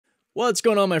What's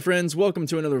going on, my friends? Welcome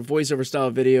to another voiceover style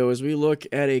video as we look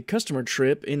at a customer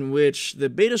trip in which the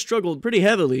beta struggled pretty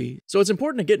heavily. So it's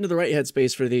important to get into the right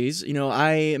headspace for these.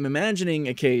 I am imagining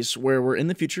a case where we're in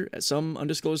the future at some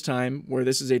undisclosed time where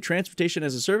this is a transportation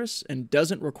as a service and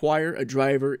doesn't require a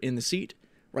driver in the seat.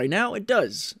 Right now, it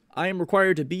does. I am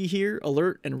required to be here,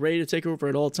 alert, and ready to take over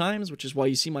at all times, which is why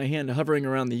you see my hand hovering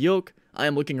around the yoke. I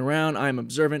am looking around, I am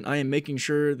observant, I am making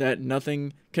sure that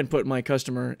nothing can put my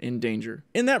customer in danger.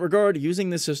 In that regard, using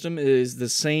this system is the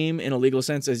same in a legal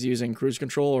sense as using cruise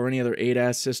control or any other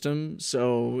ADAS system,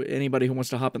 so anybody who wants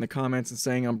to hop in the comments and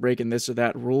saying I'm breaking this or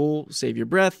that rule, save your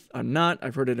breath. I'm not,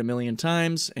 I've heard it a million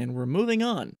times, and we're moving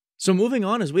on. So moving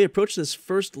on, as we approach this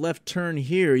first left turn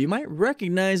here, you might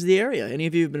recognize the area. Any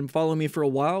of you who've been following me for a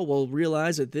while will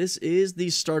realize that this is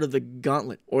the start of the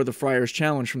gauntlet, or the Friar's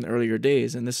Challenge from the earlier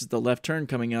days, and this is the left turn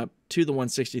coming up to the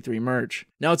 163 merge.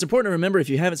 Now, it's important to remember, if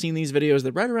you haven't seen these videos,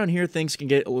 that right around here things can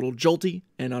get a little jolty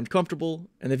and uncomfortable,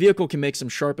 and the vehicle can make some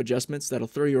sharp adjustments that'll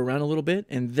throw you around a little bit,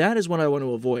 and that is what I want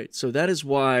to avoid. So that is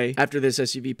why, after this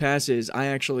SUV passes, I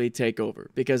actually take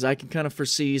over, because I can kind of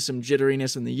foresee some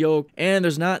jitteriness in the yoke, and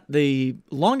there's not the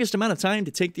longest amount of time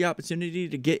to take the opportunity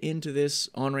to get into this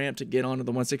on-ramp to get onto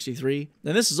the 163.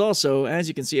 And this is also, as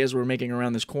you can see as we're making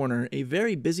around this corner, a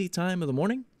very busy time of the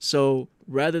morning. So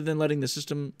rather than letting the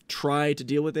system try to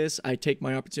deal with this, I take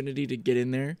my opportunity to get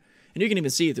in there. And you can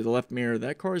even see through the left mirror,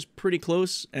 that car is pretty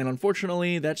close, and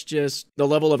unfortunately, that's just the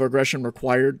level of aggression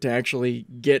required to actually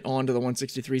get onto the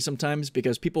 163 sometimes,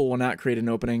 because people will not create an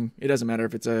opening. It doesn't matter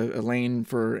if it's a lane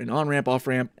for an on-ramp,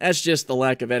 off-ramp. That's just the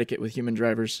lack of etiquette with human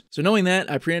drivers. So knowing that,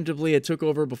 I preemptively took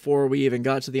over before we even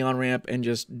got to the on-ramp and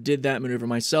just did that maneuver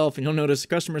myself, and you'll notice the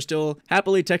customer's still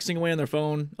happily texting away on their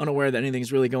phone, unaware that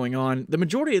anything's really going on. The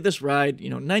majority of this ride,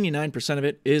 99% of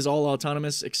it is all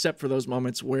autonomous, except for those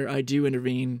moments where I do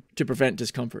intervene to prevent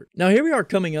discomfort. Now here we are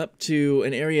coming up to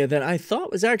an area that I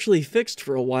thought was actually fixed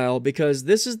for a while, because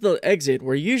this is the exit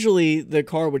where usually the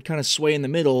car would kind of sway in the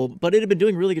middle, but it had been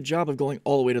doing a really good job of going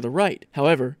all the way to the right.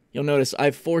 However, you'll notice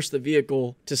I've forced the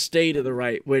vehicle to stay to the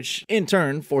right, which in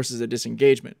turn forces a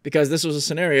disengagement, because this was a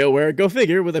scenario where, go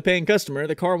figure, with a paying customer,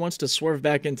 the car wants to swerve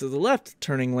back into the left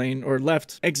turning lane, or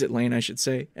left exit lane, I should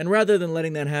say. And rather than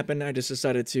letting that happen, I just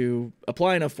decided to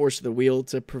apply enough force to the wheel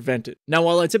to prevent it. Now,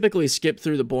 while I typically skip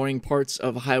through the boring parts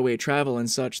of highway travel and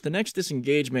such, the next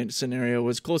disengagement scenario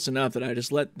was close enough that I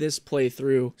just let this play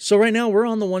through. So right now we're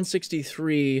on the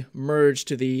 163 merge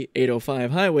to the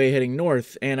 805 highway heading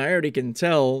north, and I already can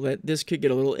tell that this could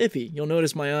get a little iffy. You'll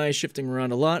notice my eyes shifting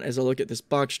around a lot as I look at this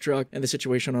box truck and the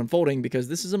situation unfolding, because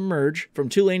this is a merge from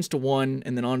 2 lanes to 1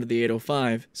 and then onto the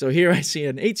 805. So here I see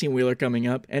an 18-wheeler coming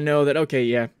up and know that, okay,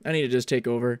 yeah, I need to just take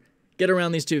over, get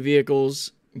around these two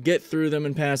vehicles, get through them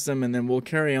and past them, and then we'll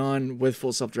carry on with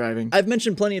full self-driving. I've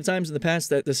mentioned plenty of times in the past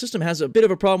that the system has a bit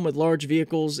of a problem with large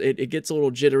vehicles. It gets a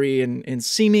little jittery and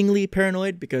seemingly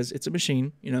paranoid, because it's a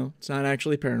machine, it's not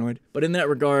actually paranoid. But in that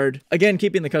regard, again,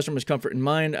 keeping the customer's comfort in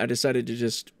mind, I decided to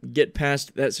just get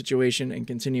past that situation and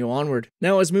continue onward.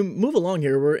 Now, as we move along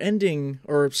here, we're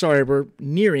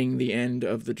nearing the end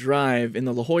of the drive in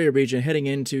the La Jolla region, heading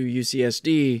into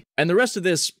UCSD, and the rest of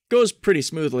this goes pretty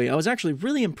smoothly. I was actually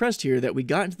really impressed here that we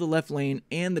got into the left lane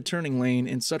and the turning lane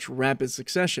in such rapid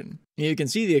succession. You can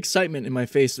see the excitement in my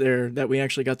face there that we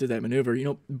actually got through that maneuver.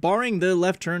 Barring the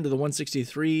left turn to the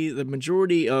 163, the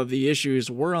majority of the issues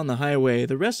were on the highway.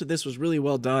 The rest of this was really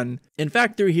well done. In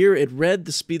fact, through here, it read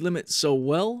the speed limit so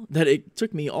well that it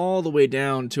took me all the way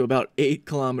down to about 8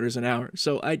 kilometers an hour.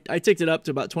 So I ticked it up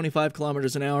to about 25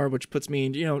 kilometers an hour, which puts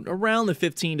me, around the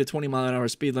 15 to 20 mile an hour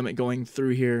speed limit going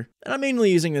through here. And I'm mainly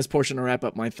using this portion to wrap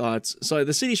up my thoughts. So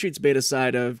the City Streets beta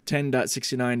side of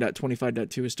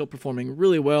 10.69.25.2 is still performing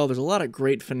really well. There's a lot of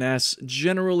great finesse.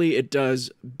 Generally, it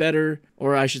does better,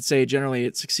 or I should say generally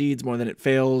it succeeds more than it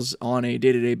fails on a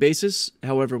day-to-day basis.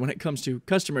 However, when it comes to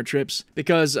customer trips,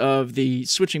 because of the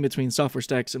switching between software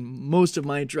stacks and most of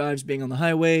my drives being on the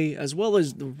highway, as well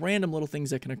as the random little things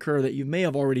that can occur that you may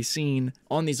have already seen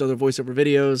on these other voiceover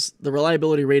videos, the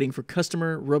reliability rating for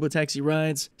customer RoboTaxi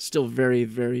rides still very,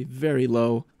 very, very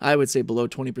low. I would say below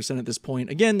 20% at this point.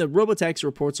 Again, the RoboTaxi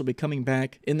reports will be coming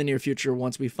back in the near future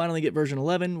once we finally get version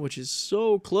 11, which is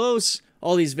so close.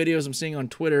 All these videos I'm seeing on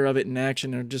Twitter of it in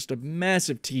action are just a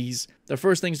massive tease. The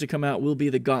first things to come out will be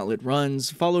the gauntlet runs,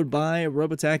 followed by a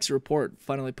RoboTaxi report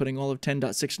finally putting all of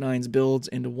 10.69's builds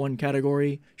into one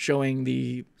category, showing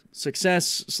the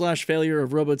success/failure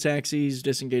of robotaxis,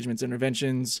 disengagements,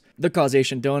 interventions, the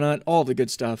causation donut, all the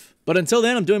good stuff. But until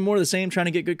then, I'm doing more of the same, trying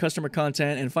to get good customer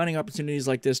content and finding opportunities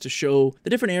like this to show the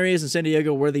different areas in San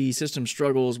Diego where the system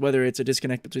struggles, whether it's a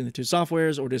disconnect between the two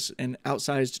softwares or just an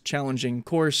outsized challenging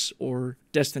course or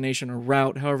destination or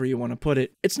route, however you want to put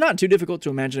it. It's not too difficult to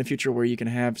imagine a future where you can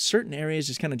have certain areas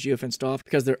just kind of geofenced off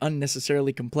because they're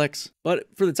unnecessarily complex. But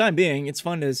for the time being, it's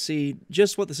fun to see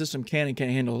just what the system can and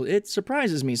can't handle. It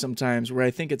surprises me sometimes where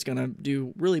I think it's going to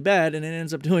do really bad and it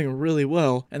ends up doing really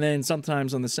well. And then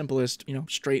sometimes on the simplest,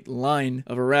 straight line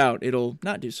of a route, it'll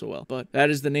not do so well. But that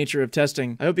is the nature of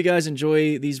testing. I hope you guys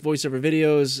enjoy these voiceover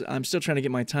videos. I'm still trying to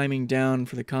get my timing down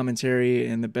for the commentary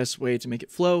and the best way to make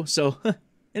it flow. So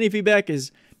any feedback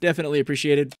is definitely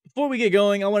appreciated. Before we get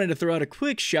going, I wanted to throw out a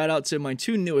quick shout out to my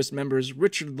two newest members,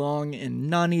 Richard Long and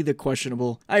Nani the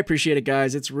Questionable. I appreciate it,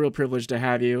 guys. It's a real privilege to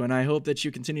have you, and I hope that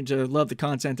you continue to love the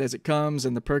content as it comes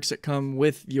and the perks that come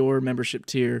with your membership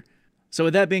tier. So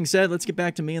with that being said, let's get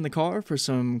back to me in the car for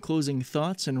some closing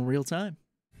thoughts in real time.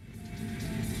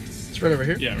 It's right over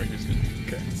here? Yeah, right here's good.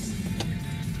 Okay.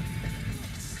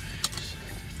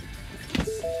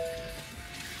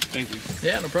 Thank you.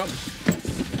 Yeah, no problem.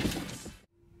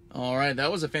 All right,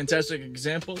 that was a fantastic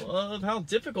example of how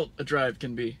difficult a drive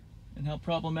can be and how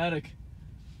problematic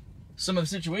some of the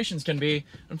situations can be.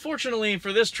 Unfortunately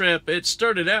for this trip, it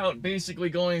started out basically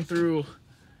going through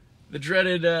the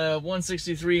dreaded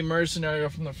 163 merge scenario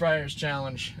from the Friars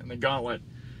Challenge and the Gauntlet.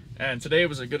 And today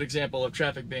was a good example of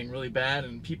traffic being really bad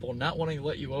and people not wanting to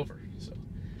let you over. So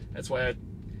that's why I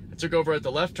took over at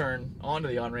the left turn onto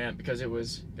the on-ramp because it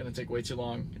was going to take way too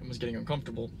long and was getting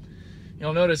uncomfortable.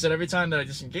 You'll notice that every time that I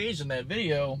disengaged in that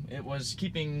video, it was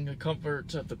keeping the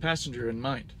comfort of the passenger in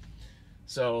mind.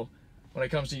 So when it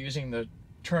comes to using the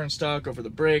turn stock over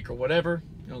the brake or whatever,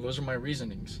 those are my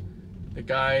reasonings. The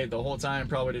guy the whole time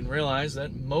probably didn't realize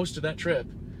that most of that trip,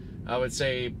 I would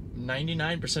say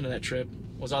 99% of that trip,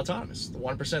 was autonomous. The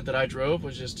 1% that I drove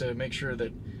was just to make sure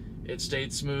that it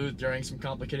stayed smooth during some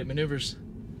complicated maneuvers.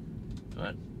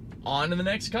 But on to the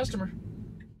next customer.